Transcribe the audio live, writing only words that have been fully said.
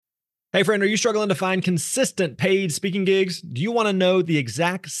Hey friend, are you struggling to find consistent paid speaking gigs? Do you want to know the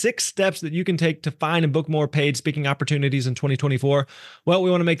exact 6 steps that you can take to find and book more paid speaking opportunities in 2024? Well,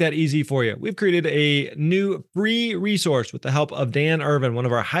 we want to make that easy for you. We've created a new free resource with the help of Dan Irvin, one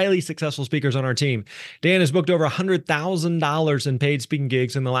of our highly successful speakers on our team. Dan has booked over $100,000 in paid speaking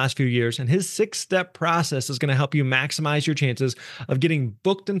gigs in the last few years, and his 6-step process is going to help you maximize your chances of getting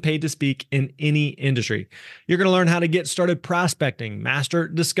booked and paid to speak in any industry. You're going to learn how to get started prospecting, master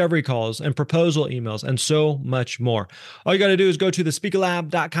discovery calls, and proposal emails, and so much more. All you got to do is go to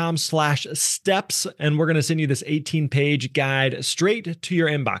thespeakerlab.com/steps, and we're going to send you this 18-page guide straight to your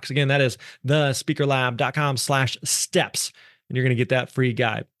inbox. Again, that is thespeakerlab.com/steps, and you're going to get that free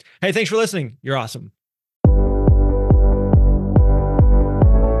guide. Hey, thanks for listening. You're awesome.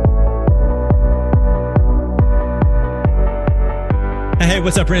 Hey,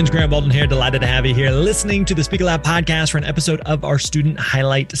 what's up, friends? Grant Baldwin here. Delighted to have you here listening to the Speaker Lab podcast for an episode of our Student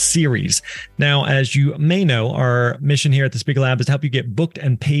Highlight series. Now, as you may know, our mission here at the Speaker Lab is to help you get booked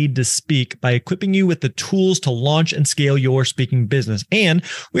and paid to speak by equipping you with the tools to launch and scale your speaking business. And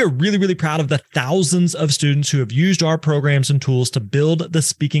we are really, really proud of the thousands of students who have used our programs and tools to build the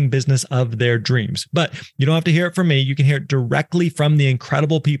speaking business of their dreams. But you don't have to hear it from me. You can hear it directly from the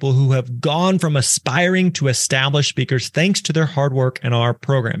incredible people who have gone from aspiring to established speakers thanks to their hard work and our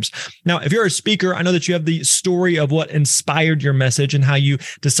programs. Now, if you're a speaker, I know that you have the story of what inspired your message and how you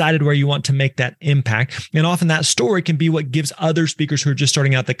decided where you want to make that impact. And often that story can be what gives other speakers who are just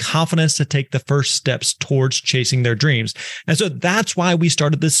starting out the confidence to take the first steps towards chasing their dreams. And so that's why we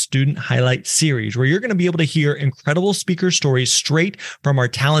started this Student Highlight series, where you're going to be able to hear incredible speaker stories straight from our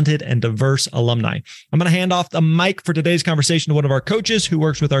talented and diverse alumni. I'm going to hand off the mic for today's conversation to one of our coaches who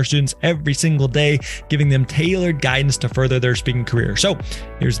works with our students every single day, giving them tailored guidance to further their speaking career. So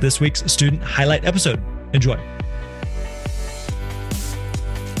here's this week's Student Highlight episode. Enjoy.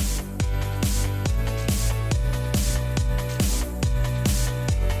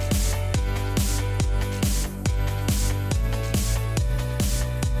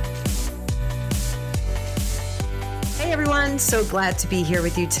 Hey everyone, so glad to be here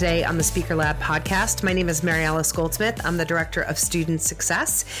with you today on the Speaker Lab podcast. My name is Mary Alice Goldsmith. I'm the Director of Student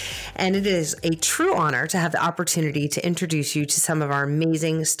Success, and it is a true honor to have the opportunity to introduce you to some of our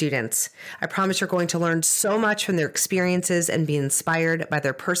amazing students. I promise you're going to learn so much from their experiences and be inspired by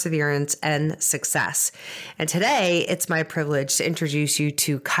their perseverance and success. And today, it's my privilege to introduce you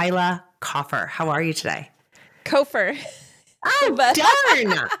to Kyla Cofer. How are you today? Cofer. Oh,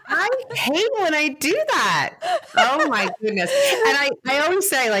 darn. I hate when I do that. Oh, my goodness. And I always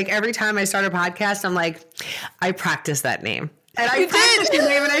say, like, every time I start a podcast, I'm like, I practice that name. And I practiced your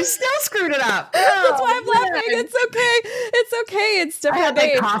name and I still screwed it up. That's why I'm laughing. It's okay. It's okay. It's different. I had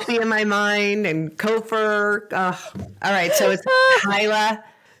like coffee in my mind and Cofer. All right. So it's Kyla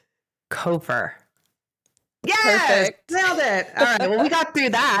Cofer. Yes, perfect. Nailed it. All right. Well, we got through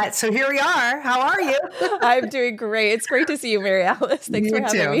that. So here we are. How are you? I'm doing great. It's great to see you, Mary Alice. Thanks for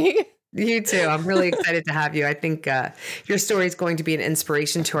having me. You too. I'm really excited to have you. I think your story is going to be an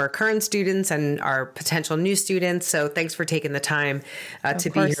inspiration to our current students and our potential new students. So thanks for taking the time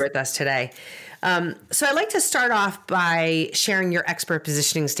to be here with us today. So I'd like to start off by sharing your expert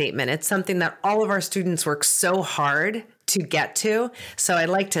positioning statement. It's something that all of our students work so hard to get to. So I'd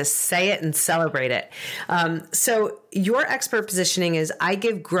like to say it and celebrate it. So your expert positioning is, I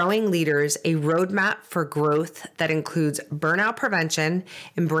give growing leaders a roadmap for growth that includes burnout prevention,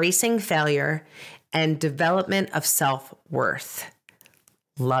 embracing failure, and development of self-worth.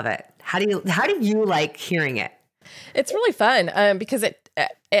 Love it. How do you like hearing it? It's really fun because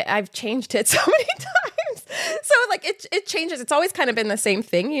I've changed it so many times. So like it changes. It's always kind of been the same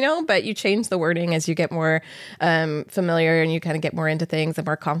thing, but you change the wording as you get more familiar and you kind of get more into things and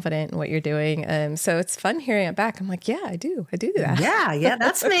more confident in what you're doing. So it's fun hearing it back. I'm like, yeah, I do that. Yeah,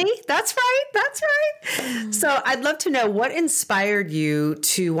 that's me. That's right. So I'd love to know what inspired you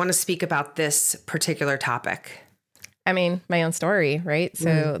to want to speak about this particular topic. I mean, my own story, right?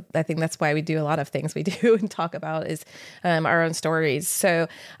 So I think that's why we do a lot of things we do and talk about is our own stories. So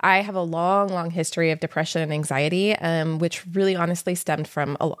I have a long, long history of depression and anxiety, which really honestly stemmed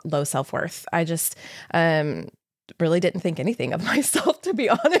from a low self-worth. I just really didn't think anything of myself, to be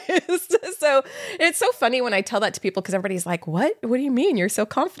honest. So it's so funny when I tell that to people because everybody's like, what do you mean? You're so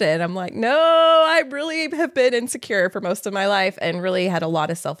confident. I'm like, no, I really have been insecure for most of my life and really had a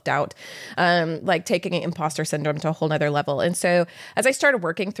lot of self-doubt, like taking imposter syndrome to a whole nother level. And so as I started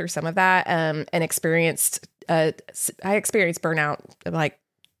working through some of that and I experienced burnout like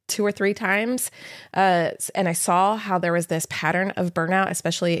 2 or 3 times. And I saw how there was this pattern of burnout,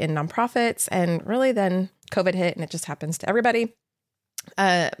 especially in nonprofits. And really then COVID hit and it just happens to everybody.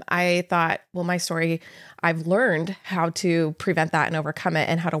 I thought, well, my story, I've learned how to prevent that and overcome it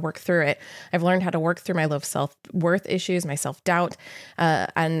and how to work through it. I've learned how to work through my low self-worth issues, my self-doubt.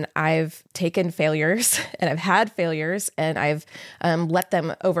 And I've taken failures and I've had failures and I've let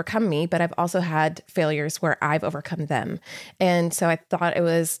them overcome me, but I've also had failures where I've overcome them. And so I thought it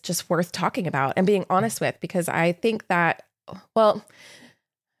was just worth talking about and being honest with, because I think that, well,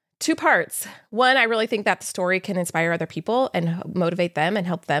 two parts. One, I really think that the story can inspire other people and motivate them and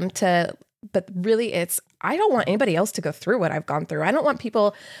help them to, but really I don't want anybody else to go through what I've gone through. I don't want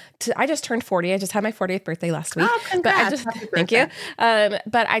people to, I just turned 40. I just had my 40th birthday last week. Oh, congrats. Thank you.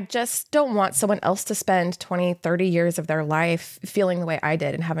 But I just don't want someone else to spend 20, 30 years of their life feeling the way I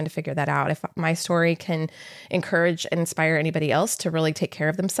did and having to figure that out. If my story can encourage and inspire anybody else to really take care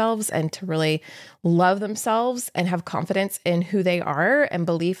of themselves and to really love themselves and have confidence in who they are and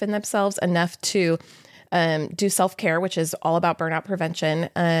belief in themselves enough to do self-care, which is all about burnout prevention,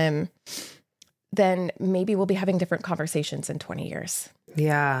 then maybe we'll be having different conversations in 20 years.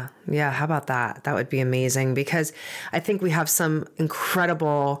 Yeah. Yeah. How about that? That would be amazing, because I think we have some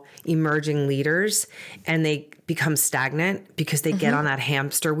incredible emerging leaders and they become stagnant because they get on that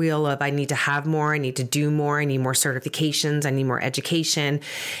hamster wheel of, I need to have more, I need to do more, I need more certifications, I need more education,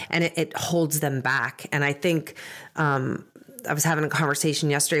 and it holds them back. And I think, I was having a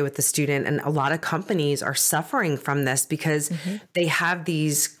conversation yesterday with the student, and a lot of companies are suffering from this because they have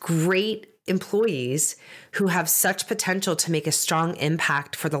these great employees who have such potential to make a strong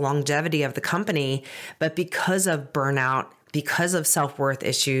impact for the longevity of the company. But because of burnout, because of self-worth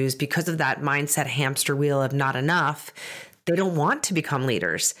issues, because of that mindset hamster wheel of not enough, they don't want to become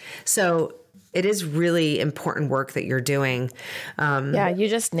leaders. So it is really important work that you're doing. Yeah, you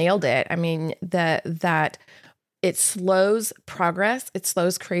just nailed it. I mean, that it slows progress, it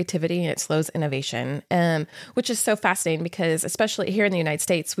slows creativity, and it slows innovation, which is so fascinating because especially here in the United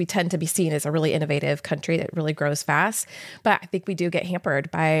States, we tend to be seen as a really innovative country that really grows fast. But I think we do get hampered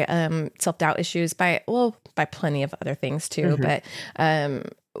by self-doubt issues, by plenty of other things too. But when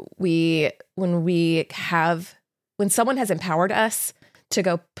someone has empowered us to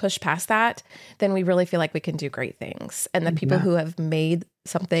go push past that, then we really feel like we can do great things. And the people who have made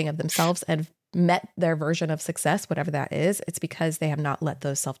something of themselves and met their version of success, whatever that is, it's because they have not let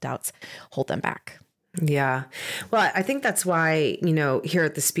those self-doubts hold them back. Yeah. Well, I think that's why, here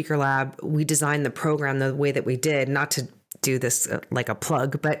at the Speaker Lab, we designed the program the way that we did, not to do this like a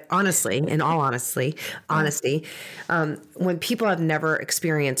plug, but honestly, in all honesty, when people have never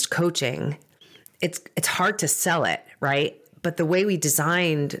experienced coaching, it's hard to sell it, right? But the way we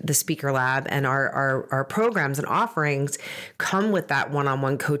designed the Speaker Lab and our programs and offerings come with that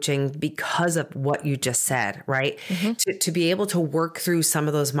one-on-one coaching because of what you just said, right? To be able to work through some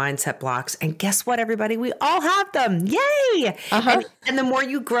of those mindset blocks. And guess what, everybody? We all have them. Yay! And the more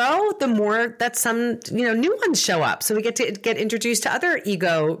you grow, the more that some new ones show up. So we get to get introduced to other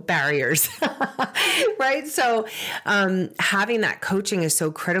ego barriers, right? So having that coaching is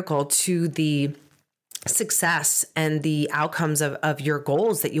so critical to the success and the outcomes of your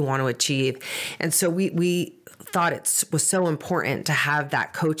goals that you want to achieve. And so we thought it was so important to have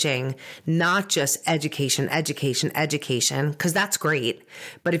that coaching, not just education, because that's great.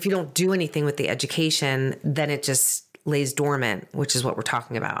 But if you don't do anything with the education, then it just lays dormant, which is what we're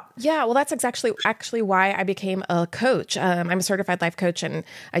talking about. Yeah, well, that's actually why I became a coach. I'm a certified life coach and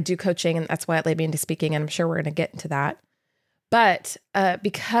I do coaching, and that's why it led me into speaking. And I'm sure we're going to get into that. But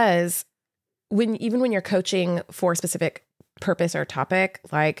because even when you're coaching for a specific purpose or topic,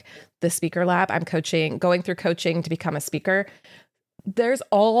 like the Speaker Lab, I'm going through coaching to become a speaker. There's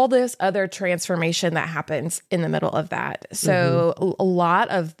all this other transformation that happens in the middle of that. So a lot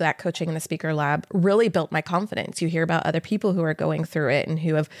of that coaching in the Speaker Lab really built my confidence. You hear about other people who are going through it and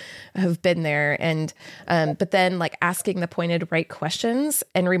who have been there. And, but then like asking the pointed right questions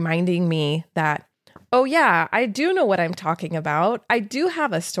and reminding me that, oh yeah, I do know what I'm talking about. I do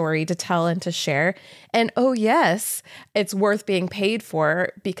have a story to tell and to share. And oh yes, it's worth being paid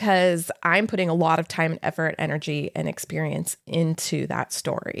for because I'm putting a lot of time and effort, energy, and experience into that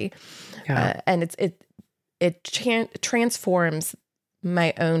story. Yeah. And it transforms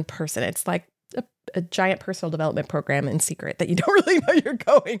my own person. It's like a giant personal development program in secret that you don't really know you're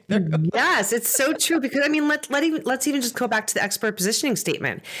going through. Yes, it's so true. Because I mean, let's even just go back to the expert positioning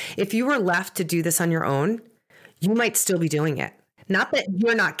statement. If you were left to do this on your own, you might still be doing it. Not that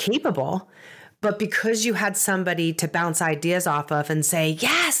you're not capable, but because you had somebody to bounce ideas off of and say,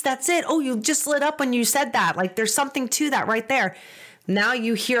 yes, that's it. Oh, you just lit up when you said that. Like there's something to that right there. now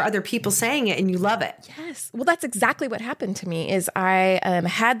you hear other people saying it and you love it. Yes. Well, that's exactly what happened to me is I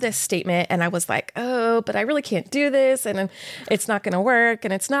had this statement and I was like, oh, but I really can't do this. And it's not going to work.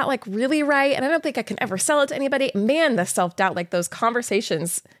 And it's not like really right. And I don't think I can ever sell it to anybody. Man, the self-doubt, like those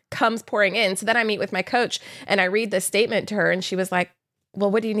conversations comes pouring in. So then I meet with my coach and I read this statement to her and she was like, well,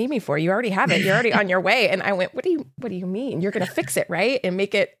 what do you need me for? You already have it. You're already on your way. And I went, what do you mean? You're going to fix it, right? And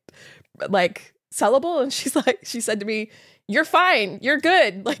make it like sellable. And she said to me, you're fine. You're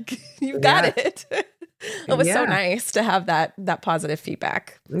good. Like you've got it. It was so nice to have that positive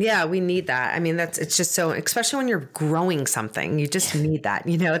feedback. Yeah, we need that. I mean, it's just so, especially when you're growing something, you just need that.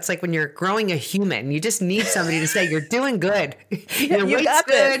 You know, it's like when you're growing a human, you just need somebody to say, you're doing good. Your weight's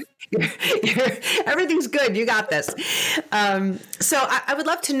good. Everything's good. You got this. So I would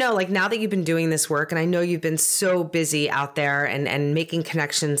love to know, like, now that you've been doing this work, and I know you've been so busy out there and making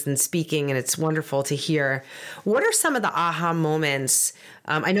connections and speaking, and it's wonderful to hear. What are some of the aha moments?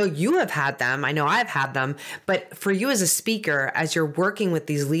 I know you have had them. I know I've had them. But for you as a speaker, as you're working with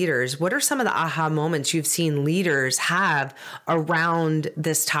these leaders, what are some of the aha moments you've seen leaders have around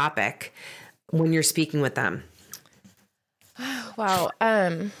this topic when you're speaking with them? Wow.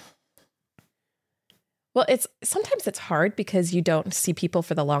 Well, sometimes it's hard because you don't see people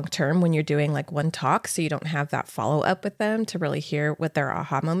for the long term when you're doing like one talk. So you don't have that follow up with them to really hear what their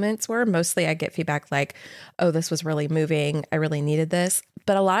aha moments were. Mostly I get feedback like, oh, this was really moving. I really needed this.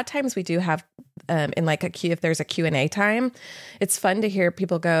 But a lot of times we do have in like if there's a Q&A time, it's fun to hear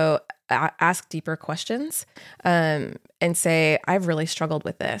people go ask deeper questions and say, I've really struggled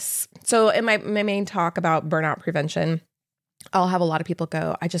with this. So in my main talk about burnout prevention, I'll have a lot of people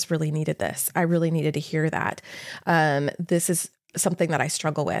go, I just really needed this. I really needed to hear that. This is something that I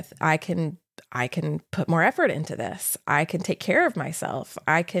struggle with. I can put more effort into this. I can take care of myself.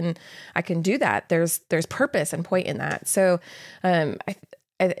 I can do that. There's purpose and point in that. So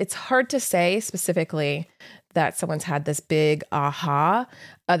it's hard to say specifically that someone's had this big aha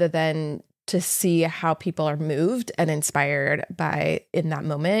other than to see how people are moved and inspired by in that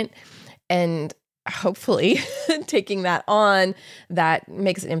moment. And hopefully taking that on, that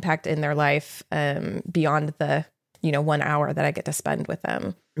makes an impact in their life beyond the 1 hour that I get to spend with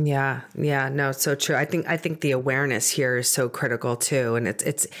them. Yeah. No, it's so true. I think the awareness here is so critical too. And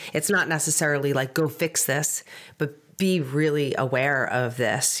it's not necessarily like go fix this, but be really aware of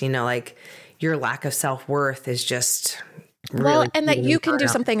this, like your lack of self-worth is just really and that you can do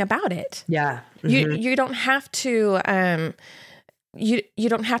something about it. Yeah. Mm-hmm. You don't have to you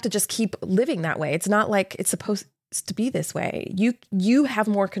don't have to just keep living that way. It's not like it's supposed to be this way. You have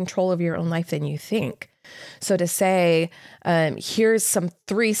more control of your own life than you think. So to say, here's some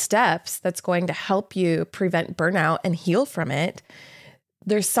 3 steps that's going to help you prevent burnout and heal from it.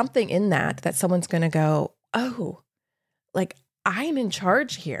 There's something in that someone's going to go, oh, like I'm in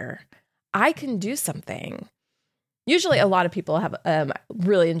charge here. I can do something. Usually a lot of people have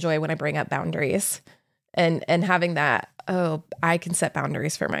really enjoy when I bring up boundaries and having that, oh, I can set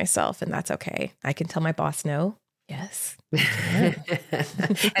boundaries for myself and that's okay. I can tell my boss no. Yes.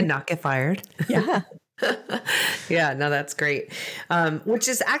 And not get fired. Yeah. Yeah, no, that's great. Which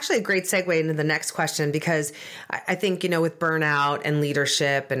is actually a great segue into the next question, because I think, with burnout and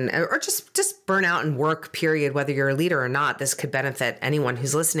leadership or just burnout and work period, whether you're a leader or not, this could benefit anyone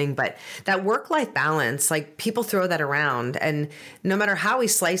who's listening. But that work-life balance, like people throw that around, and no matter how we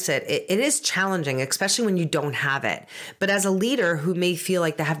slice it, it is challenging, especially when you don't have it. But as a leader who may feel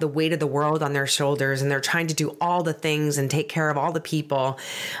like they have the weight of the world on their shoulders and they're trying to do all the things and take care of all the people,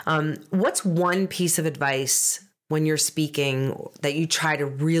 what's one piece of advice when you're speaking that you try to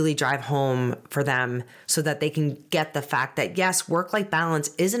really drive home for them so that they can get the fact that, yes, work-life balance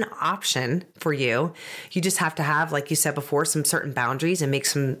is an option for you. You just have to have, like you said before, some certain boundaries and make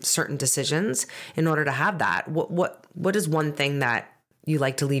some certain decisions in order to have that. What is one thing that you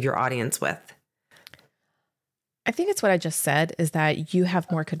like to leave your audience with? I think it's what I just said, is that you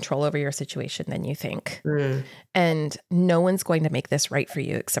have more control over your situation than you think. And no one's going to make this right for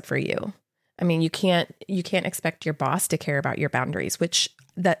you except for you. I mean, you can't expect your boss to care about your boundaries, which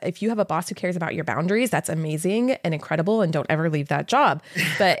that if you have a boss who cares about your boundaries, that's amazing and incredible, and don't ever leave that job.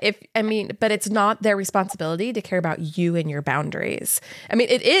 But but it's not their responsibility to care about you and your boundaries. I mean,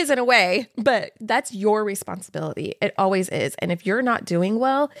 it is in a way, but that's your responsibility. It always is. And if you're not doing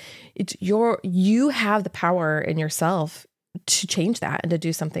well, you have the power in yourself to change that and to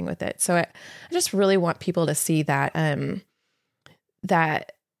do something with it. So I just really want people to see that,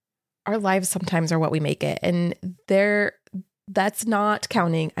 that our lives sometimes are what we make it. And that's not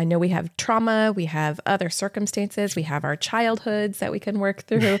counting. I know we have trauma, we have other circumstances, we have our childhoods that we can work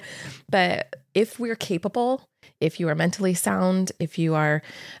through. But if we're capable, if you are mentally sound, if you are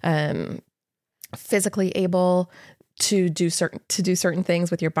physically able to do certain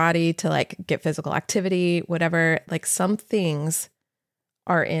things with your body, to like get physical activity, whatever, like some things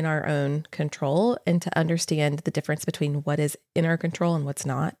are in our own control, and to understand the difference between what is in our control and what's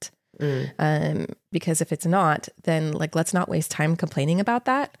not. Because if it's not, then like, let's not waste time complaining about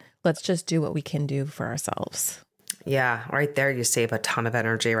that. Let's just do what we can do for ourselves. Yeah. Right there, you save a ton of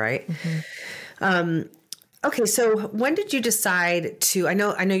energy, right? Okay. So when did you decide to, I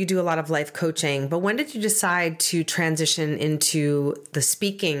know you do a lot of life coaching, but when did you decide to transition into the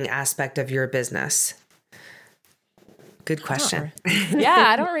speaking aspect of your business? Good question. Yeah,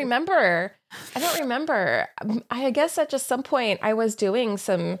 I don't remember. I guess at just some point I was doing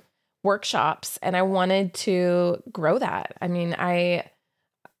some workshops and I wanted to grow that. I mean, I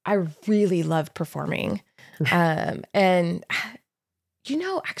really loved performing. And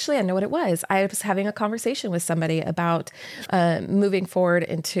actually I know what it was. I was having a conversation with somebody about moving forward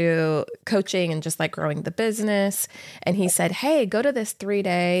into coaching and just like growing the business. And he said, hey, go to this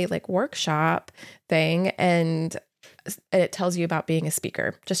 3-day like workshop thing, and it tells you about being a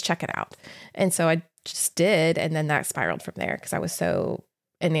speaker. Just check it out. And so I just did. And then that spiraled from there because I was so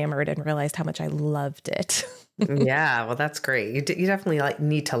enamored and realized how much I loved it. Yeah, well, that's great. You definitely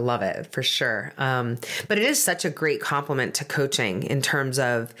need to love it for sure. But it is such a great compliment to coaching in terms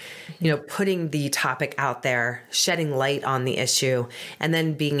of, putting the topic out there, shedding light on the issue, and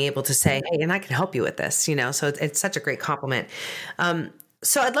then being able to say, hey, and I can help you with this, so it's such a great compliment.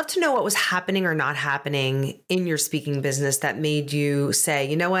 So I'd love to know what was happening or not happening in your speaking business that made you say,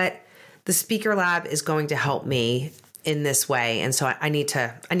 you know what, the Speaker Lab is going to help me in this way. And so I need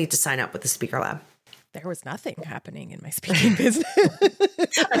to sign up with the Speaker Lab. There was nothing happening in my speaking business.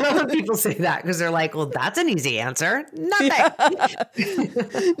 I love when people say that because they're like, well, that's an easy answer. Nothing.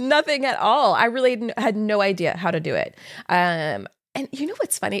 Yeah. Nothing at all. I really had no idea how to do it. And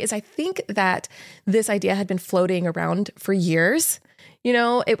what's funny is I think that this idea had been floating around for years.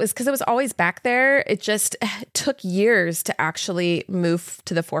 It was because it was always back there. It just took years to actually move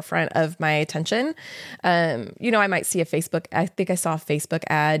to the forefront of my attention. I might see I think I saw a Facebook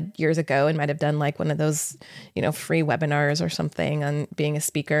ad years ago and might have done like one of those, free webinars or something on being a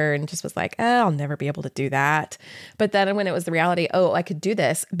speaker, and just was like, I'll never be able to do that. But then when it was the reality, I could do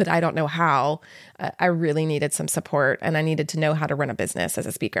this, but I don't know how. I really needed some support, and I needed to know how to run a business as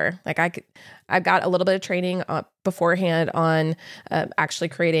a speaker. Like I got a little bit of training beforehand on actually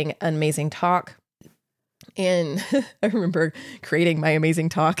creating an amazing talk. And I remember creating my amazing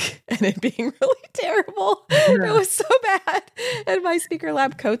talk and it being really terrible. Yeah. It was so bad. And my Speaker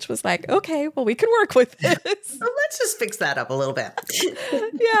Lab coach was like, okay, well, we can work with this. So let's just fix that up a little bit.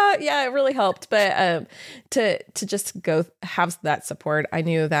 Yeah, it really helped. But to just go have that support, I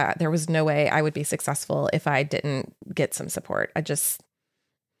knew that there was no way I would be successful if I didn't get some support.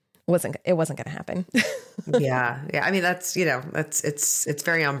 It wasn't going to happen. Yeah. I mean, that's, it's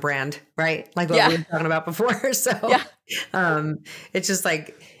very on brand, right? Like what we were talking about before. So it's just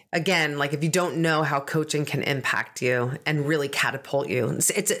like, again, like if you don't know how coaching can impact you and really catapult you,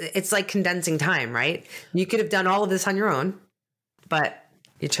 it's like condensing time, right? You could have done all of this on your own, but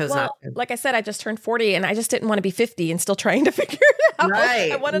you chose not to. Like I said, I just turned 40 and I just didn't want to be 50 and still trying to figure it out.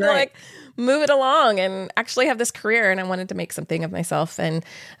 Right, I wanted to move it along and actually have this career, and I wanted to make something of myself. And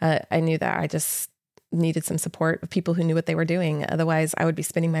I knew that I just needed some support of people who knew what they were doing. Otherwise I would be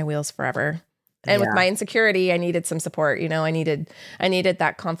spinning my wheels forever. And with my insecurity, I needed some support. I needed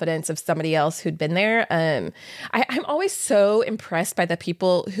that confidence of somebody else who'd been there. I'm always so impressed by the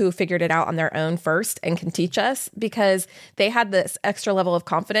people who figured it out on their own first and can teach us, because they had this extra level of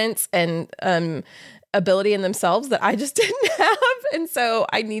confidence and ability in themselves that I just didn't have. And so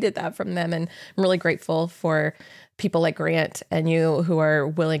I needed that from them. And I'm really grateful for people like Grant and you who are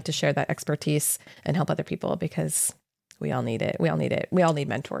willing to share that expertise and help other people, because we all need it. We all need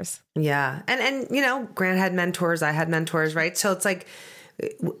mentors. Yeah. And Grant had mentors. I had mentors, right? So it's like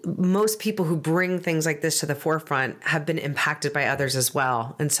most people who bring things like this to the forefront have been impacted by others as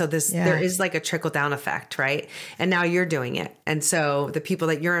well. And so there is like a trickle down effect, right? And now you're doing it. And so the people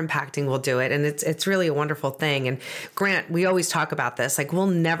that you're impacting will do it. And it's really a wonderful thing. And Grant, we always talk about this, like we'll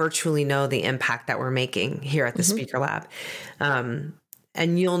never truly know the impact that we're making here at the Speaker Lab.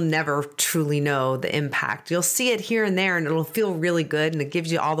 And you'll never truly know the impact. You'll see it here and there and it'll feel really good and it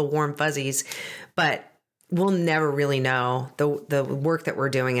gives you all the warm fuzzies, but we'll never really know the work that we're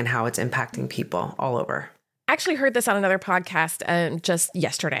doing and how it's impacting people all over. actually heard this on another podcast just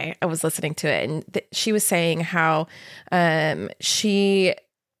yesterday. I was listening to it, and she was saying how she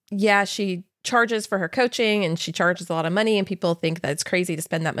charges for her coaching, and she charges a lot of money, and people think that it's crazy to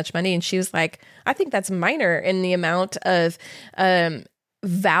spend that much money. And she was like, I think that's minor in the amount of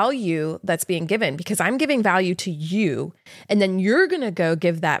value that's being given, because I'm giving value to you, and then you're going to go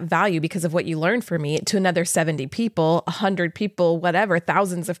give that value because of what you learned from me to another 70 people, 100 people, whatever,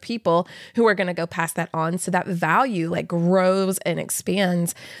 thousands of people who are going to go pass that on. So that value like grows and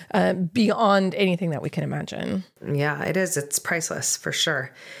expands beyond anything that we can imagine. Yeah, it is. It's priceless for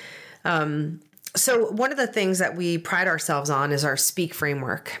sure. So one of the things that we pride ourselves on is our Speak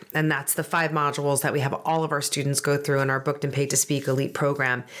framework. And that's the 5 modules that we have all of our students go through in our Booked and Paid to Speak Elite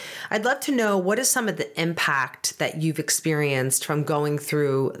program. I'd love to know, what is some of the impact that you've experienced from going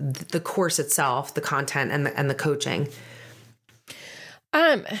through the course itself, the content and the coaching?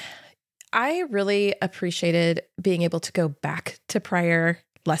 I really appreciated being able to go back to prior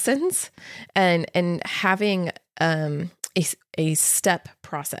lessons and having a step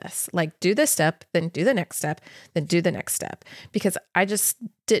process, like do this step, then do the next step, then do the next step, because I just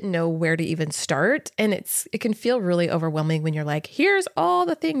didn't know where to even start. And it can feel really overwhelming when you're like, here's all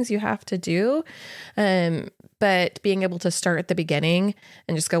the things you have to do. But being able to start at the beginning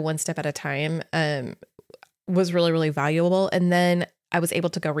and just go one step at a time was really, really valuable. And then I was able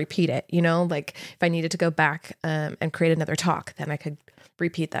to go repeat it, like if I needed to go back and create another talk, then I could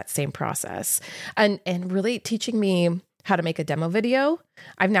repeat that same process, and really teaching me how to make a demo video.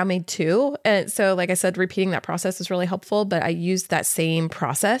 I've now made 2. And so, like I said, repeating that process is really helpful, but I used that same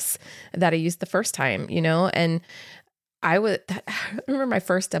process that I used the first time, and I remember my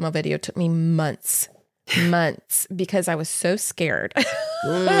first demo video took me months because I was so scared.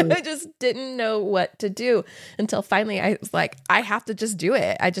 I just didn't know what to do until finally I was like, I have to just do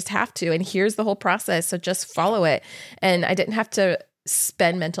it. I just have to. And here's the whole process. So just follow it. And I didn't have to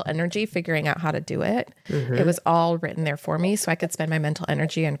spend mental energy figuring out how to do it. Mm-hmm. It was all written there for me, so I could spend my mental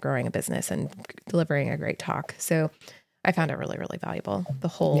energy on growing a business and delivering a great talk. So I found it really, really valuable, the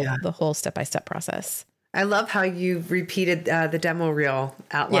whole step-by-step process. I love how you've repeated the demo reel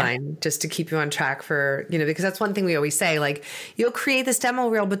outline just to keep you on track for, because that's one thing we always say, like, you'll create this demo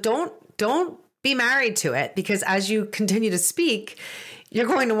reel, but don't be married to it, because as you continue to speak, you're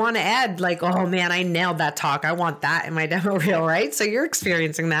going to want to add like, oh man, I nailed that talk. I want that in my demo reel, right? So you're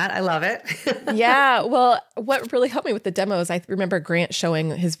experiencing that. I love it. Yeah. Well, what really helped me with the demos, I remember Grant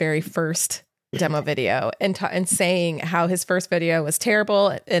showing his very first demo video and saying how his first video was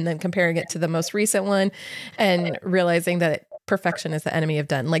terrible, and then comparing it to the most recent one and realizing that perfection is the enemy of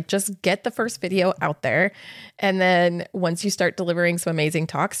done. Like, just get the first video out there. And then once you start delivering some amazing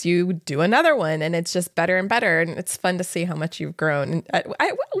talks, you do another one, and it's just better and better. And it's fun to see how much you've grown. And why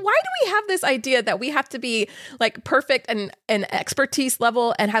do we have this idea that we have to be like perfect and an expertise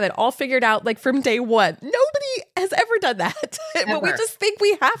level and have it all figured out like from day one? Nobody has ever done that, but we just think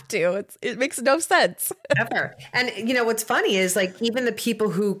we have to. It makes no sense. Ever. And what's funny is like, even the people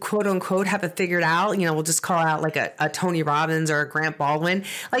who quote unquote have it figured out, we'll just call out like a Tony Robbins or a Grant Baldwin,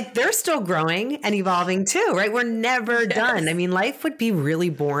 like they're still growing and evolving too, right? We're never done. I mean, life would be really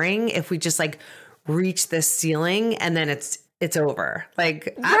boring if we just like reach this ceiling and then it's over.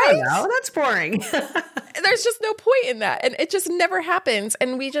 Like, I don't know, that's boring. There's just no point in that. And it just never happens.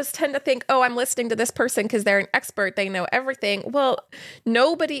 And we just tend to think, oh, I'm listening to this person because they're an expert. They know everything. Well,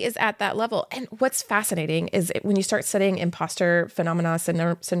 nobody is at that level. And what's fascinating is when you start studying imposter phenomena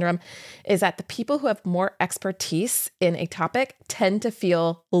syndrome, is that the people who have more expertise in a topic tend to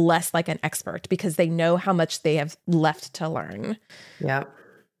feel less like an expert because they know how much they have left to learn. Yeah.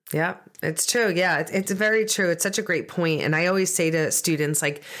 Yeah, it's true. Yeah, it's very true. It's such a great point. And I always say to students,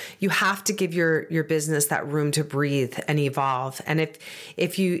 like, you have to give your business that room to breathe and evolve. And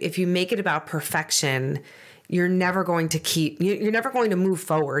if you make it about perfection, you're never going to move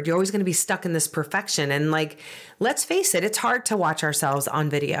forward. You're always going to be stuck in this perfection. And like, let's face it, it's hard to watch ourselves on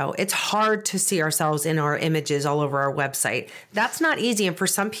video. It's hard to see ourselves in our images all over our website. That's not easy. And for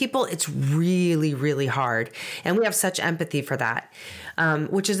some people, it's really, really hard. And we have such empathy for that.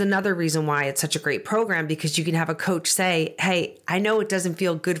 Which is another reason why it's such a great program, because you can have a coach say, hey, I know it doesn't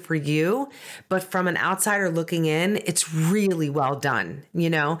feel good for you, but from an outsider looking in, it's really well done.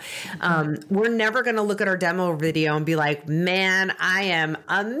 We're never going to look at our demo video and be like, man, I am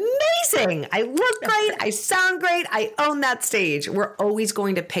amazing. I look great. I sound great. I own that stage. We're always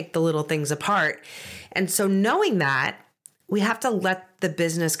going to pick the little things apart. And so knowing that, we have to let the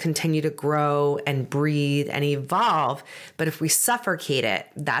business continue to grow and breathe and evolve. But if we suffocate it,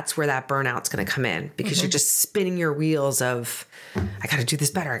 that's where that burnout's going to come in, because you're just spinning your wheels of, I got to do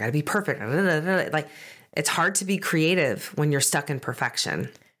this better. I got to be perfect. Like, it's hard to be creative when you're stuck in perfection.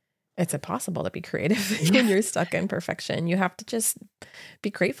 It's impossible to be creative when you're stuck in perfection. You have to just be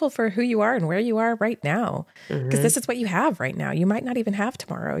grateful for who you are and where you are right now, because this is what you have right now. You might not even have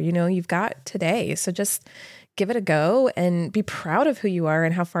tomorrow. You've got today. So just give it a go and be proud of who you are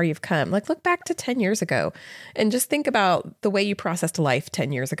and how far you've come. Like, look back to 10 years ago and just think about the way you processed life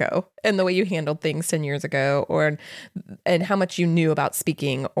 10 years ago and the way you handled things 10 years ago, and how much you knew about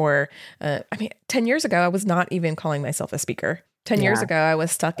speaking. 10 years ago, I was not even calling myself a speaker. 10 years ago, I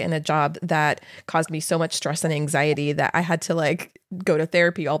was stuck in a job that caused me so much stress and anxiety that I had to go to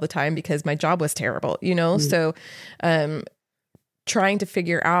therapy all the time because my job was terrible, So, trying to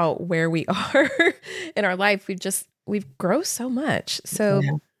figure out where we are in our life, we've grown so much. So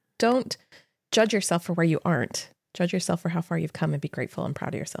don't judge yourself for where you aren't. Judge yourself for how far you've come and be grateful and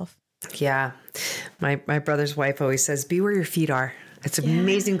proud of yourself. Yeah. My brother's wife always says, be where your feet are. It's an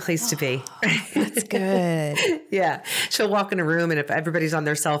amazing place to be. That's good. Yeah. She'll walk in a room and if everybody's on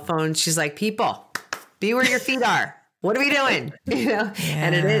their cell phone, she's like, people, be where your feet are. What are we doing?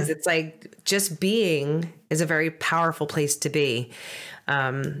 And it is, it's like just being is a very powerful place to be.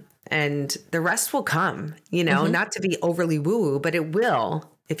 And the rest will come, not to be overly woo-woo, but it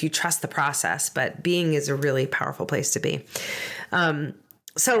will if you trust the process. But being is a really powerful place to be.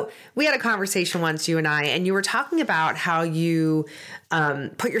 So we had a conversation once, you and I, and you were talking about how you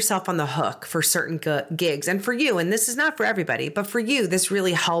put yourself on the hook for certain gigs. And for you, and this is not for everybody, but for you, this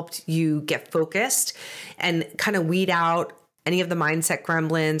really helped you get focused and kind of weed out any of the mindset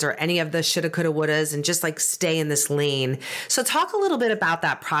gremlins or any of the shoulda, coulda, wouldas, and just stay in this lane. So talk a little bit about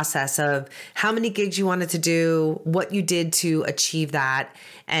that process of how many gigs you wanted to do, what you did to achieve that.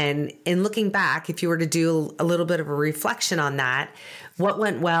 And in looking back, if you were to do a little bit of a reflection on that, what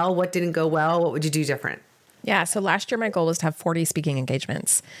went well, what didn't go well, what would you do different? Yeah. So last year, my goal was to have 40 speaking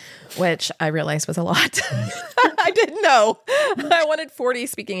engagements, which I realized was a lot. I didn't know. I wanted 40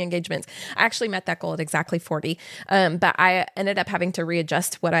 speaking engagements. I actually met that goal at exactly 40. But I ended up having to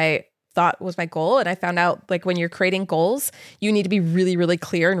readjust what I thought was my goal. And I found out when you're creating goals, you need to be really, really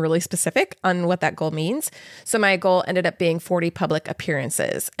clear and really specific on what that goal means. So my goal ended up being 40 public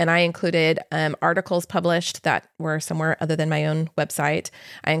appearances. And I included articles published that were somewhere other than my own website.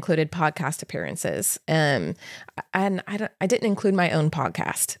 I included podcast appearances. And I didn't include my own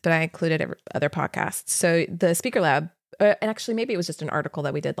podcast, but I included other podcasts. So the Speaker Lab, and actually maybe it was just an article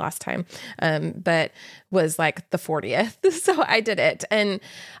that we did last time, but was the 40th. So I did it. And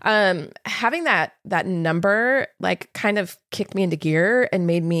having that number kind of kicked me into gear and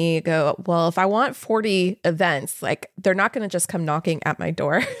made me go, well, if I want 40 events, they're not going to just come knocking at my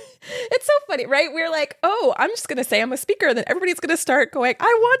door. It's so funny, right? We're like, oh, I'm just going to say I'm a speaker. And then everybody's going to start going, I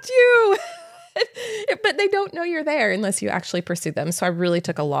want you. But they don't know you're there unless you actually pursue them. So I really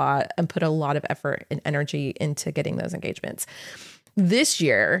took a lot and put a lot of effort and energy into getting those engagements. This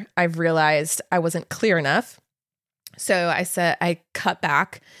year, I've realized I wasn't clear enough. So I said I cut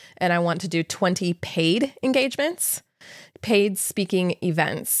back and I want to do 20 paid engagements, paid speaking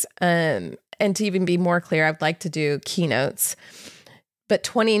events. And to even be more clear, I'd like to do keynotes. But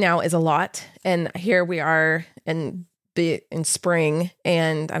 20 now is a lot. And here we are in spring,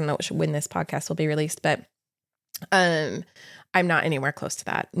 and I don't know when this podcast will be released, but I'm not anywhere close to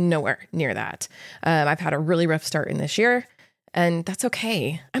that, nowhere near that. I've had a really rough start in this year, and that's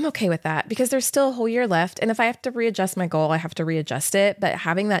okay. I'm okay with that because there's still a whole year left. And if I have to readjust my goal, I have to readjust it. But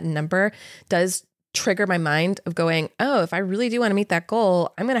having that number does trigger my mind of going, oh, if I really do want to meet that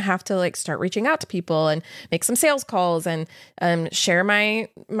goal, I'm going to have to start reaching out to people and make some sales calls and share my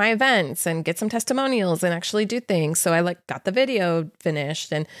events and get some testimonials and actually do things. So I got the video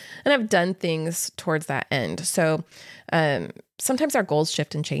finished and I've done things towards that end. So sometimes our goals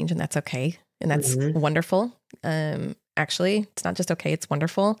shift and change, and that's okay. And that's wonderful. Actually, it's not just okay, it's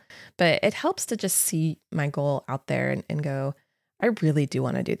wonderful, but it helps to just see my goal out there and go, I really do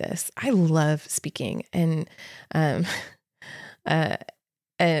want to do this. I love speaking, and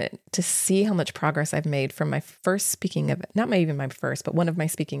to see how much progress I've made from my first speaking event, even my first, but one of my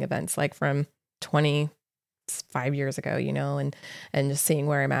speaking events, from 25 years ago, and just seeing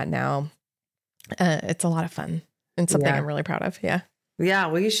where I'm at now. It's a lot of fun and something I'm really proud of. Yeah. Yeah,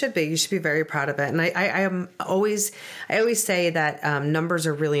 well, you should be. You should be very proud of it. And I always say that numbers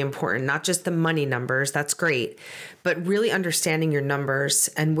are really important, not just the money numbers. That's great, but really understanding your numbers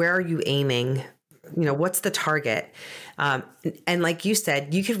and where are you aiming? What's the target? And like you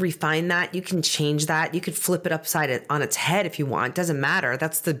said, you could refine that. You can change that. You could flip it upside on its head if you want. Doesn't matter.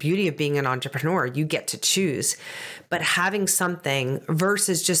 That's the beauty of being an entrepreneur. You get to choose. But having something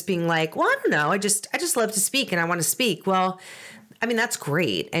versus just being like, well, I don't know. I just love to speak and I want to speak. Well, I mean, that's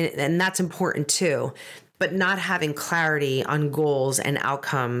great. And that's important too. But not having clarity on goals and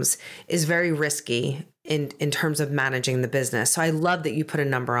outcomes is very risky in terms of managing the business. So I love that you put a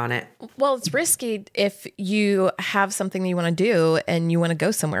number on it. Well, it's risky if you have something that you want to do and you want to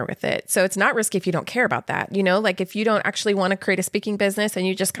go somewhere with it. So it's not risky if you don't care about that. You know, like if you don't actually want to create a speaking business and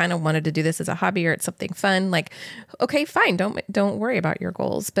you just kind of wanted to do this as a hobby or it's something fun, like, okay, fine. Don't worry about your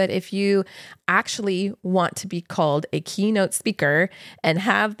goals. But if you actually want to be called a keynote speaker and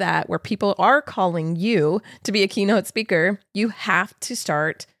have that where people are calling you to be a keynote speaker, you have to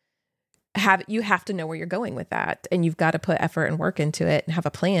you have to know where you're going with that, and you've got to put effort and work into it and have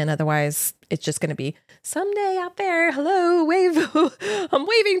a plan. Otherwise, it's just going to be someday out there. Hello, wave. I'm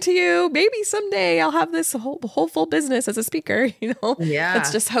waving to you. Maybe someday I'll have this whole full business as a speaker. You know, yeah,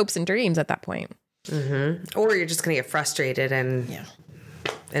 it's just hopes and dreams at that point. Mm-hmm. Or you're just going to get frustrated and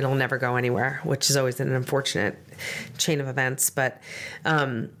it'll never go anywhere, which is always an unfortunate chain of events. But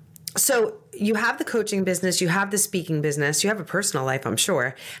so you have the coaching business, you have the speaking business, you have a personal life, I'm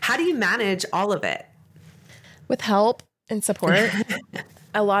sure. How do you manage all of it? With help and support.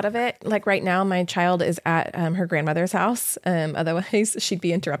 A lot of it, like right now, my child is at her grandmother's house. Otherwise, she'd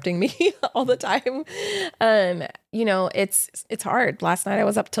be interrupting me all the time. You know, it's hard. Last night I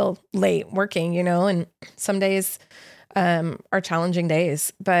was up till late working, you know, and some days are challenging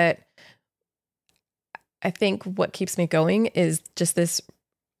days. But I think what keeps me going is just this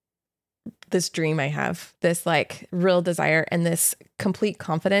dream I have, this like real desire and this complete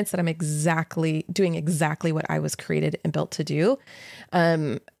confidence that I'm doing exactly what I was created and built to do.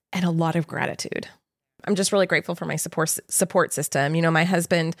 And a lot of gratitude. I'm just really grateful for my support system. You know, my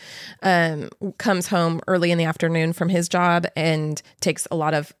husband comes home early in the afternoon from his job and takes a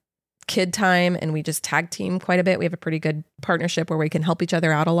lot of kid time, and we just tag team quite a bit. We have a pretty good partnership where we can help each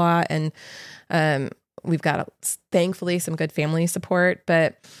other out a lot. And we've got, thankfully, some good family support,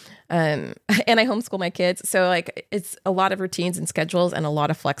 and I homeschool my kids. So like it's a lot of routines and schedules and a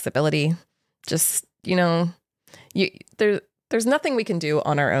lot of flexibility. Just, you know, there's nothing we can do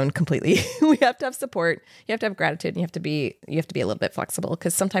on our own completely. We have to have support. You have to have gratitude, and you have to be a little bit flexible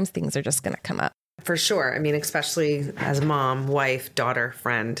because sometimes things are just going to come up. For sure. I mean, especially as a mom, wife, daughter,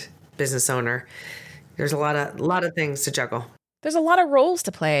 friend, business owner, there's a lot of things to juggle. There's a lot of roles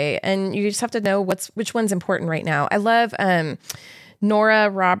to play, and you just have to know which one's important right now. I love, I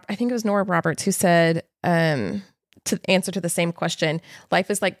think it was Nora Roberts who said, to answer to the same question,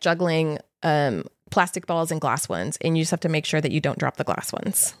 life is like juggling plastic balls and glass ones, and you just have to make sure that you don't drop the glass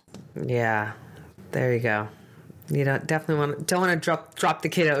ones. Yeah, there you go. You don't want to drop the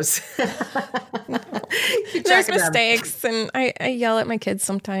kiddos. There's mistakes, and I yell at my kids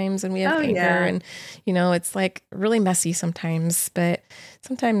sometimes, and we have anger, and you know it's like really messy sometimes, but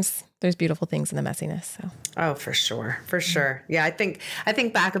sometimes there's beautiful things in the messiness. So. Oh, for sure. Yeah, I think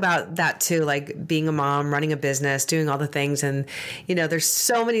back about that too, like being a mom, running a business, doing all the things, and you know, there's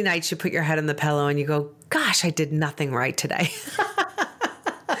so many nights you put your head on the pillow and you go, "Gosh, I did nothing right today."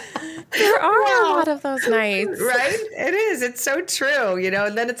 There are a lot of those nights. Right? It is. It's so true. You know,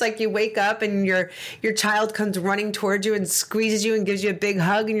 and then it's like you wake up and your child comes running towards you and squeezes you and gives you a big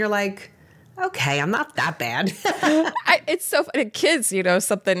hug, and you're like, okay, I'm not that bad. It's so funny. Kids, you know,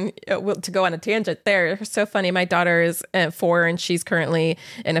 something to go on a tangent there. They're so funny. My daughter is 4 and she's currently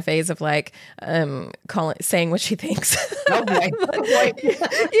in a phase of like saying what she thinks. Oh boy.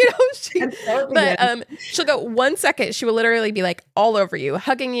 You know, she'll go 1 second. She will literally be like all over you,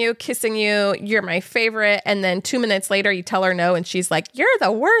 hugging you, kissing you. You're my favorite. And then 2 minutes later, you tell her no, and she's like, "You're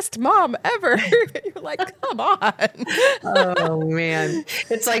the worst mom ever." You're like, come on. Oh man,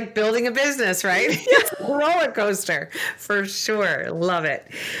 it's like building a business, right? It's a roller coaster for sure. Love it.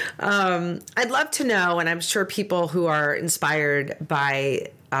 I'd love to know, and I'm sure people who are inspired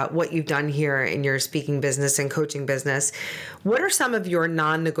by what you've done here in your speaking business and coaching business, what are some of your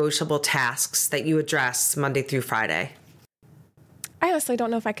non-negotiable tasks that you address Monday through Friday? I honestly don't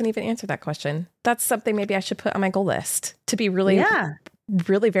know if I can even answer that question. That's something maybe I should put on my goal list to be really,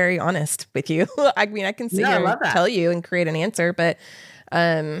 really very honest with you. I mean, I can sit here and tell you and create an answer, but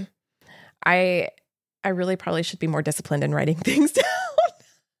I really probably should be more disciplined in writing things down.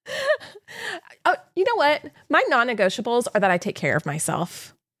 Oh, you know what? My non-negotiables are that I take care of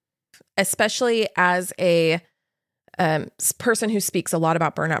myself, especially as a person who speaks a lot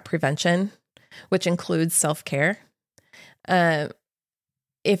about burnout prevention, which includes self-care.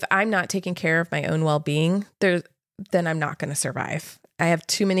 If I'm not taking care of my own well-being, then I'm not going to survive. I have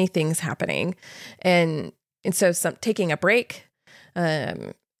too many things happening. And so taking a break,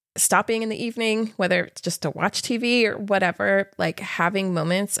 stop being in the evening, whether it's just to watch TV or whatever, like having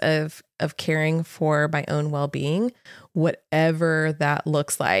moments of caring for my own well-being, whatever that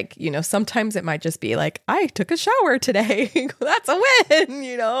looks like. Sometimes it might just be like, I took a shower today. That's a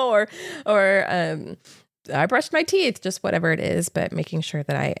win, or I brushed my teeth, just whatever it is, but making sure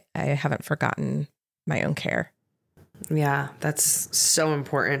that I haven't forgotten my own care. Yeah, that's so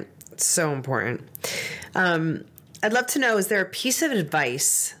important. So important. I'd love to know, is there a piece of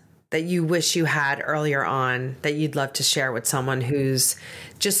advice that you wish you had earlier on that you'd love to share with someone who's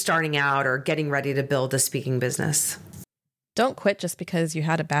just starting out or getting ready to build a speaking business? Don't quit just because you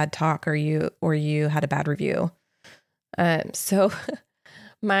had a bad talk or you had a bad review. So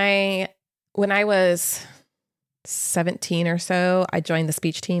when I was 17 or so, I joined the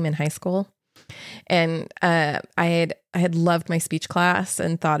speech team in high school. And I had loved my speech class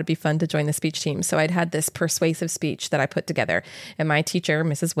and thought it'd be fun to join the speech team. So I'd had this persuasive speech that I put together. And my teacher,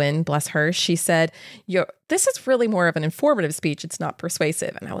 Mrs. Wynn, bless her, she said, this is really more of an informative speech. It's not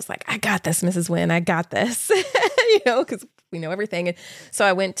persuasive. And I was like, I got this, Mrs. Wynn. I got this, because we know everything. And so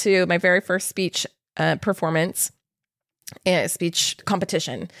I went to my very first speech performance, a speech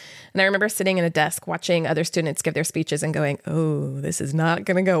competition. And I remember sitting in a desk watching other students give their speeches and going, oh, this is not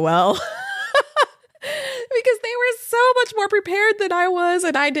going to go well. Because they were so much more prepared than I was,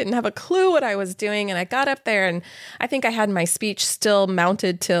 and I didn't have a clue what I was doing. And I got up there, and I think I had my speech still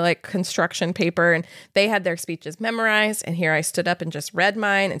mounted to like construction paper, and they had their speeches memorized. And here I stood up and just read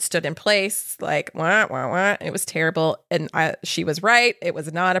mine and stood in place like, wah, wah, wah. It was terrible. And she was right. It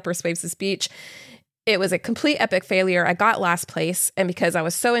was not a persuasive speech. It was a complete epic failure. I got last place. And because I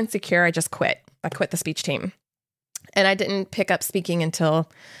was so insecure, I just quit. I quit the speech team. And I didn't pick up speaking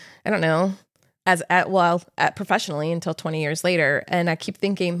until, I don't know, professionally until 20 years later. And I keep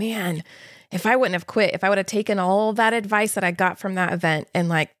thinking, man, if I wouldn't have quit, if I would have taken all that advice that I got from that event and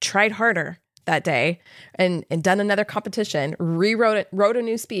like tried harder that day and done another competition, wrote a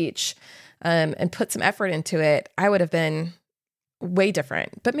new speech, and put some effort into it, I would have been way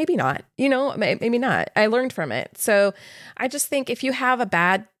different, but maybe not, maybe not. I learned from it. So I just think if you have a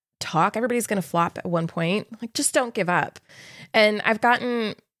bad talk, everybody's going to flop at one point. Like, just don't give up. And I've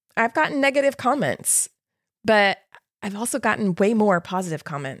gotten negative comments, but I've also gotten way more positive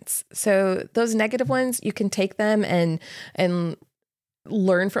comments. So those negative ones, you can take them and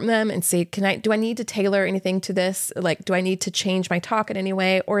learn from them and say, do I need to tailor anything to this? Like, do I need to change my talk in any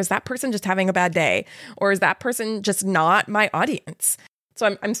way? Or is that person just having a bad day? Or is that person just not my audience?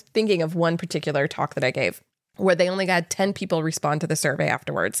 So I'm thinking of one particular talk that I gave where they only got 10 people respond to the survey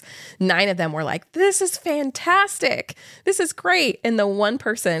afterwards. 9 of them were like, this is fantastic. This is great. And the one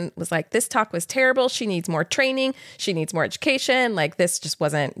person was like, this talk was terrible. She needs more training. She needs more education. Like, this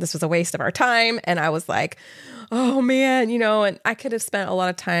was a waste of our time. And I was like, oh man, and I could have spent a lot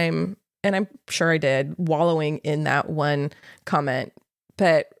of time, and I'm sure I did, wallowing in that one comment.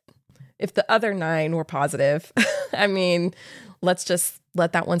 But if the other 9 were positive, I mean, let's just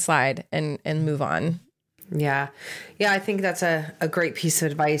let that one slide and move on. Yeah. Yeah. I think that's a great piece of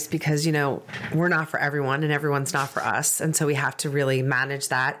advice because, we're not for everyone and everyone's not for us. And so we have to really manage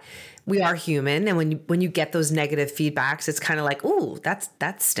that. We are human. And when you get those negative feedbacks, it's kind of like, ooh,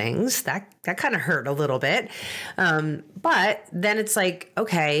 that stings. That kind of hurt a little bit. But then it's like,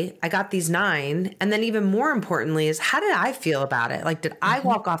 okay, I got these 9. And then even more importantly is, how did I feel about it? Like, did I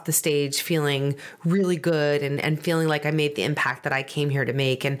walk off the stage feeling really good and feeling like I made the impact that I came here to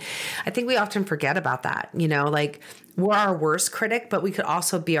make? And I think we often forget about that, like we're our worst critic, but we could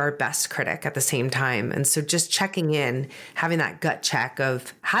also be our best critic at the same time. And so just checking in, having that gut check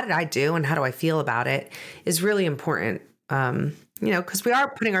of how did I do and how do I feel about it is really important, because we are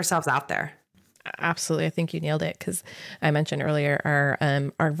putting ourselves out there. Absolutely. I think you nailed it. Because I mentioned earlier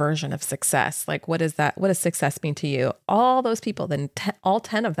our version of success. Like, what is that? What does success mean to you? All those people, then all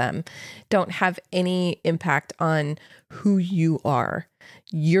 10 of them don't have any impact on who you are.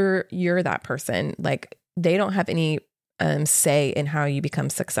 You're that person. Like, they don't have any say in how you become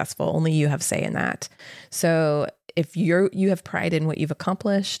successful. Only you have say in that. So if you have pride in what you've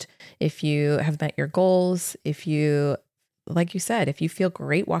accomplished, if you have met your goals, if you, like you said, if you feel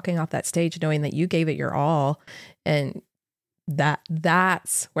great walking off that stage, knowing that you gave it your all, and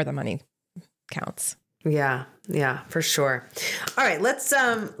that's where the money counts. Yeah, for sure. All right, let's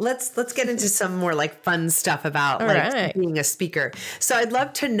get into some more like fun stuff about being a speaker. So I'd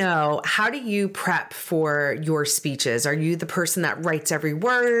love to know, how do you prep for your speeches? Are you the person that writes every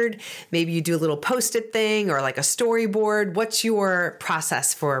word? Maybe you do a little Post-it thing or like a storyboard. What's your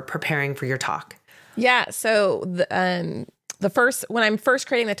process for preparing for your talk? Yeah, so when I'm first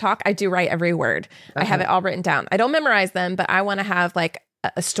creating the talk, I do write every word. I have it all written down. I don't memorize them, but I want to have like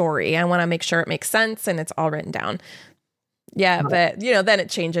a story. I want to make sure it makes sense and it's all written down. Yeah. But then it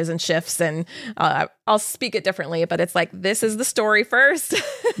changes and shifts, and I'll speak it differently, but it's like, this is the story first.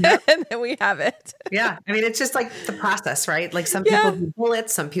 Yep. And then we have it. Yeah. I mean, it's just like the process, right? Like some people do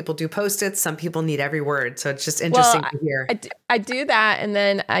bullets, some people do Post-its, some people need every word. So it's just interesting to hear. I do that. And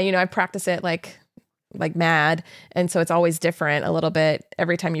then, I practice it like mad. And so it's always different a little bit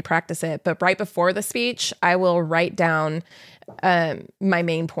every time you practice it. But right before the speech, I will write down my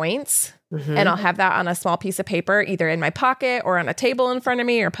main points. Mm-hmm. And I'll have that on a small piece of paper, either in my pocket or on a table in front of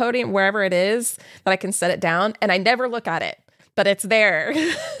me or podium, wherever it is that I can set it down. And I never look at it, but it's there.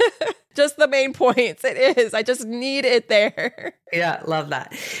 Just the main points. It is. I just need it there. Yeah. Love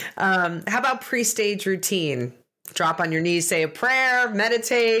that. How about pre-stage routine? Drop on your knees, say a prayer,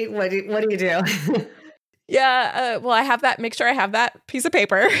 meditate. What do you do? Yeah. Well, I have that, make sure I have that piece of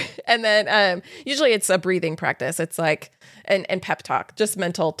paper. And then usually it's a breathing practice. It's like, and pep talk, just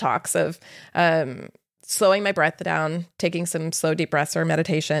mental talks of slowing my breath down, taking some slow, deep breaths or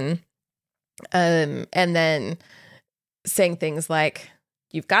meditation. And then saying things like,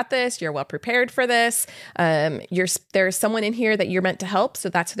 you've got this, you're well prepared for this. There's someone in here that you're meant to help. So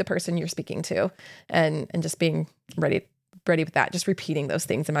that's the person you're speaking to, and just being ready with that, just repeating those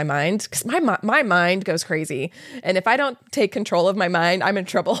things in my mind, because my mind goes crazy. And if I don't take control of my mind, I'm in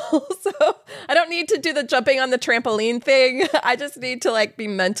trouble. So I don't need to do the jumping on the trampoline thing. I just need to be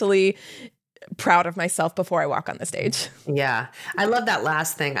mentally proud of myself before I walk on the stage. Yeah. I love that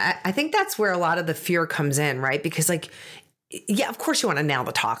last thing. I think that's where a lot of the fear comes in, right? Because yeah, of course you want to nail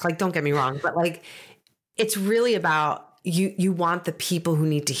the talk. Don't get me wrong, but it's really about you want the people who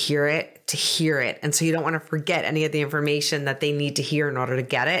need to hear it. And so you don't want to forget any of the information that they need to hear in order to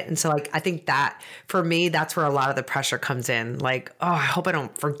get it. And so I think that for me, that's where a lot of the pressure comes in. I hope I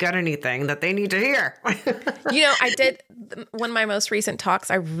don't forget anything that they need to hear. I did one of my most recent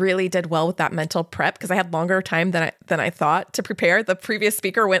talks. I really did well with that mental prep because I had longer time than I thought to prepare. The previous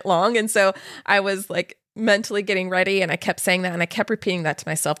speaker went long. And so I was mentally getting ready, and I kept saying that, and I kept repeating that to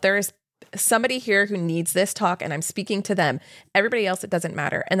myself. There is somebody here who needs this talk, and I'm speaking to them. Everybody else, it doesn't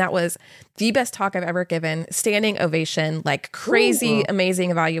matter. And that was the best talk I've ever given. Standing ovation, crazy,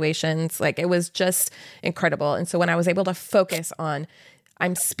 amazing evaluations. It was just incredible. And so when I was able to focus on,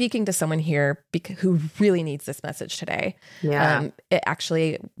 I'm speaking to someone here who really needs this message today, it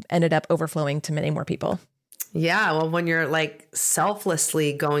actually ended up overflowing to many more people. Yeah. Well, when you're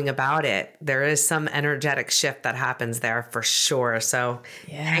selflessly going about it, there is some energetic shift that happens there for sure. So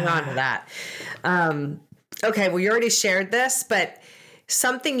hang on to that. Okay. Well, you already shared this, but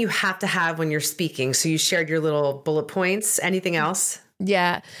something you have to have when you're speaking. So you shared your little bullet points. Anything else?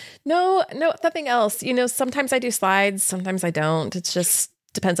 Yeah. No, nothing else. Sometimes I do slides, sometimes I don't. It's just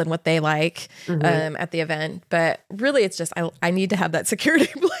depends on what they like at the event. But really, it's just I need to have that security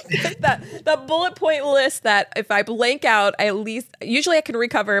blanket, that bullet point list that if I blank out, usually I can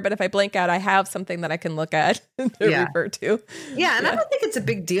recover. But if I blank out, I have something that I can look at and refer to. Yeah. And I don't think it's a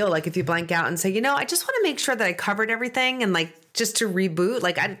big deal. If you blank out and say, I just want to make sure that I covered everything, and just to reboot,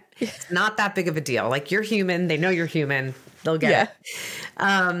 it's not that big of a deal. You're human. They know you're human. They'll get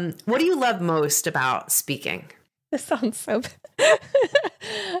it. What do you love most about speaking? This sounds so bad.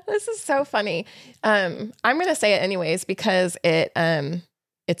 This is so funny. I'm going to say it anyways because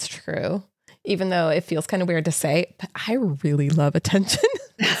it's true, even though it feels kind of weird to say, but I really love attention.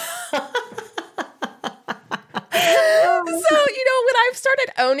 So, when I've started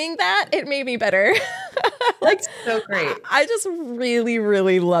owning that, it made me better. That's so great. I just really,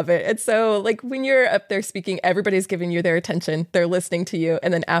 really love it. And so when you're up there speaking, everybody's giving you their attention. They're listening to you.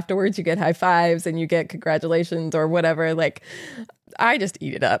 And then afterwards you get high fives and you get congratulations or whatever. I just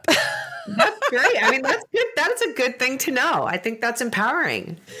eat it up. That's great. I mean, that's good. That's a good thing to know. I think that's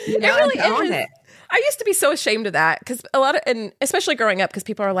empowering. It really is. I used to be so ashamed of that because and especially growing up, because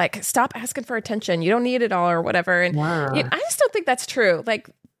people are like, stop asking for attention. You don't need it all or whatever. And I just don't think that's true.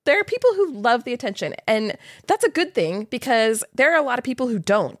 There are people who love the attention, and that's a good thing because there are a lot of people who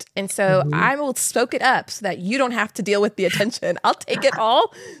don't. And so I will soak it up so that you don't have to deal with the attention. I'll take it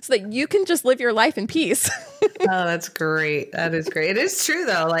all so that you can just live your life in peace. Oh, that's great. That is great. It is true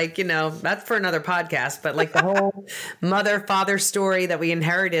though. That's for another podcast, but the whole mother-father story that we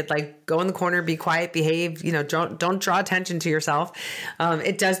inherited, go in the corner, be quiet, behave, don't draw attention to yourself.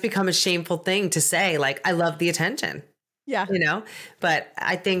 It does become a shameful thing to say, I love the attention. Yeah. But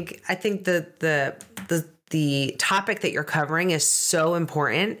I think the topic that you're covering is so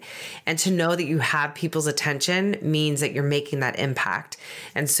important, and to know that you have people's attention means that you're making that impact.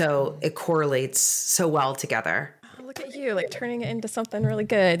 And so it correlates so well together. Oh, look at you, like turning it into something really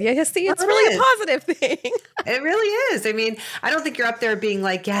good. Yeah, see, it's really a positive thing. It really is. I mean, I don't think you're up there being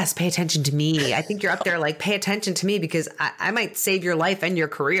like, yes, pay attention to me. I think you're up there like, pay attention to me because I might save your life and your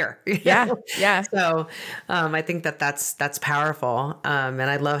career. Yeah. Yeah. So I think that's powerful. And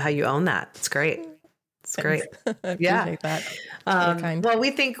I love how you own that. It's great. It's great. I appreciate that. Well,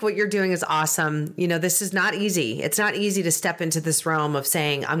 we think what you're doing is awesome. You know, this is not easy. It's not easy to step into this realm of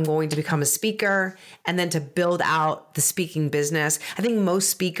saying, I'm going to become a speaker and then to build out the speaking business. I think most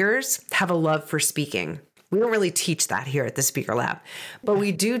speakers have a love for speaking. We don't really teach that here at the Speaker Lab, but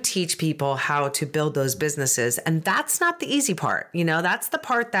we do teach people how to build those businesses. And that's not the easy part. You know, that's the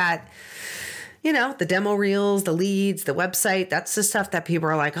part that, you know, the demo reels, the leads, the website, that's the stuff that people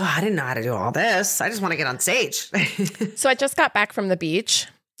are like, oh, I didn't know how to do all this. I just want to get on stage. So I just got back from the beach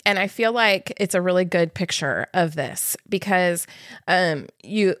and I feel like it's a really good picture of this because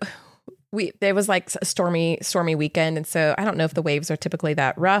it was like a stormy weekend. And so I don't know if the waves are typically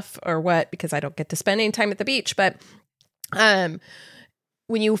that rough or what, because I don't get to spend any time at the beach. But when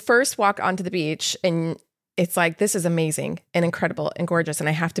you first walk onto the beach and it's like, this is amazing and incredible and gorgeous, and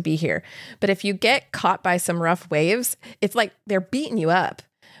I have to be here. But if you get caught by some rough waves, it's like they're beating you up.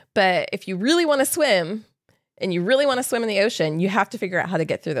 But if you really want to swim and you really want to swim in the ocean, you have to figure out how to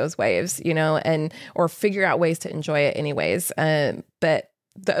get through those waves, you know, or figure out ways to enjoy it anyways. But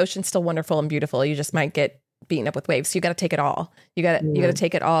the ocean's still wonderful and beautiful. You just might get beaten up with waves. So you got to take it all. You got to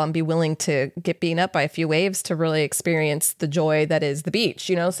take it all and be willing to get beaten up by a few waves to really experience the joy that is the beach,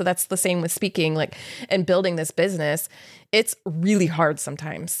 you know? So that's the same with speaking, like, and building this business. It's really hard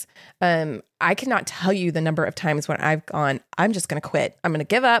sometimes. I cannot tell you the number of times when I've gone, I'm just going to quit. I'm going to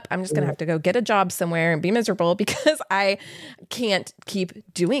give up. I'm just going to have to go get a job somewhere and be miserable because I can't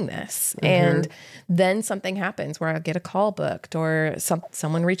keep doing this. Mm-hmm. And then something happens where I get a call booked or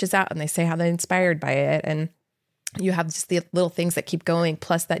someone reaches out and they say how they're inspired by it. And you have just the little things that keep going,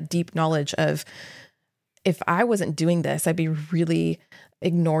 plus that deep knowledge of, if I wasn't doing this, I'd be really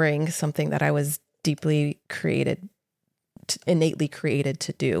ignoring something that I was innately created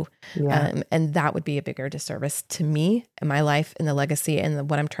to do. Yeah. And that would be a bigger disservice to me and my life and the legacy and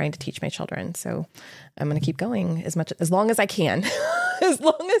what I'm trying to teach my children. So I'm going to keep going as long as I can, as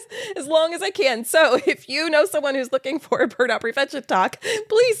long as I can. So if you know someone who's looking for a burnout prevention talk,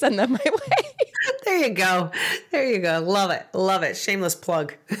 please send them my way. There you go. Love it. Shameless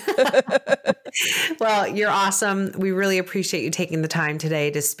plug. Well, you're awesome. We really appreciate you taking the time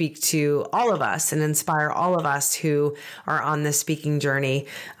today to speak to all of us and inspire all of us who are on this speaking journey.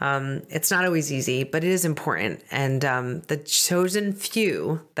 It's not always easy, but it is important. And the chosen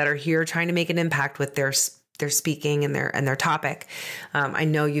few that are here trying to make an impact with their speaking and their topic, I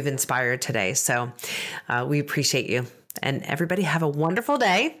know you've inspired today. So we appreciate you. And everybody have a wonderful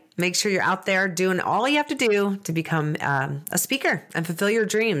day. Make sure you're out there doing all you have to do to become a speaker and fulfill your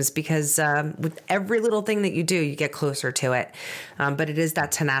dreams, because with every little thing that you do, you get closer to it. But it is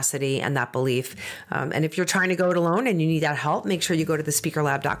that tenacity and that belief. And if you're trying to go it alone and you need that help, make sure you go to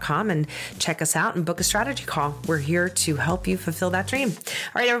thespeakerlab.com and check us out and book a strategy call. We're here to help you fulfill that dream.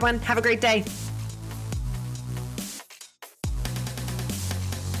 All right, everyone, have a great day.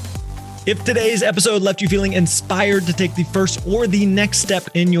 If today's episode left you feeling inspired to take the first or the next step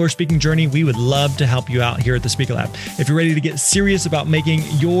in your speaking journey, we would love to help you out here at the Speaker Lab. If you're ready to get serious about making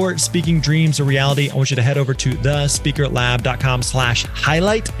your speaking dreams a reality, I want you to head over to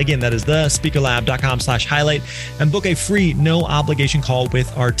thespeakerlab.com/highlight. Again, that is thespeakerlab.com/highlight, and book a free, no obligation call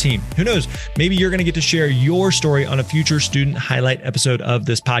with our team. Who knows? Maybe you're going to get to share your story on a future student highlight episode of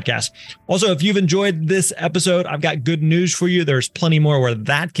this podcast. Also, if you've enjoyed this episode, I've got good news for you. There's plenty more where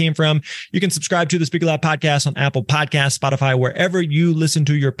that came from. You can subscribe to the Speaker Lab podcast on Apple Podcasts, Spotify, wherever you listen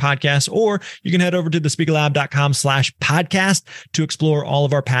to your podcasts, or you can head over to thespeakerlab.com/podcast to explore all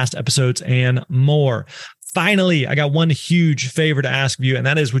of our past episodes and more. Finally, I got one huge favor to ask of you, and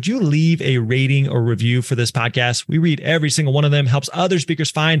that is, would you leave a rating or review for this podcast? We read every single one of them, helps other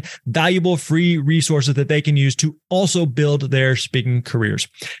speakers find valuable free resources that they can use to also build their speaking careers.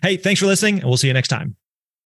 Hey, thanks for listening, and we'll see you next time.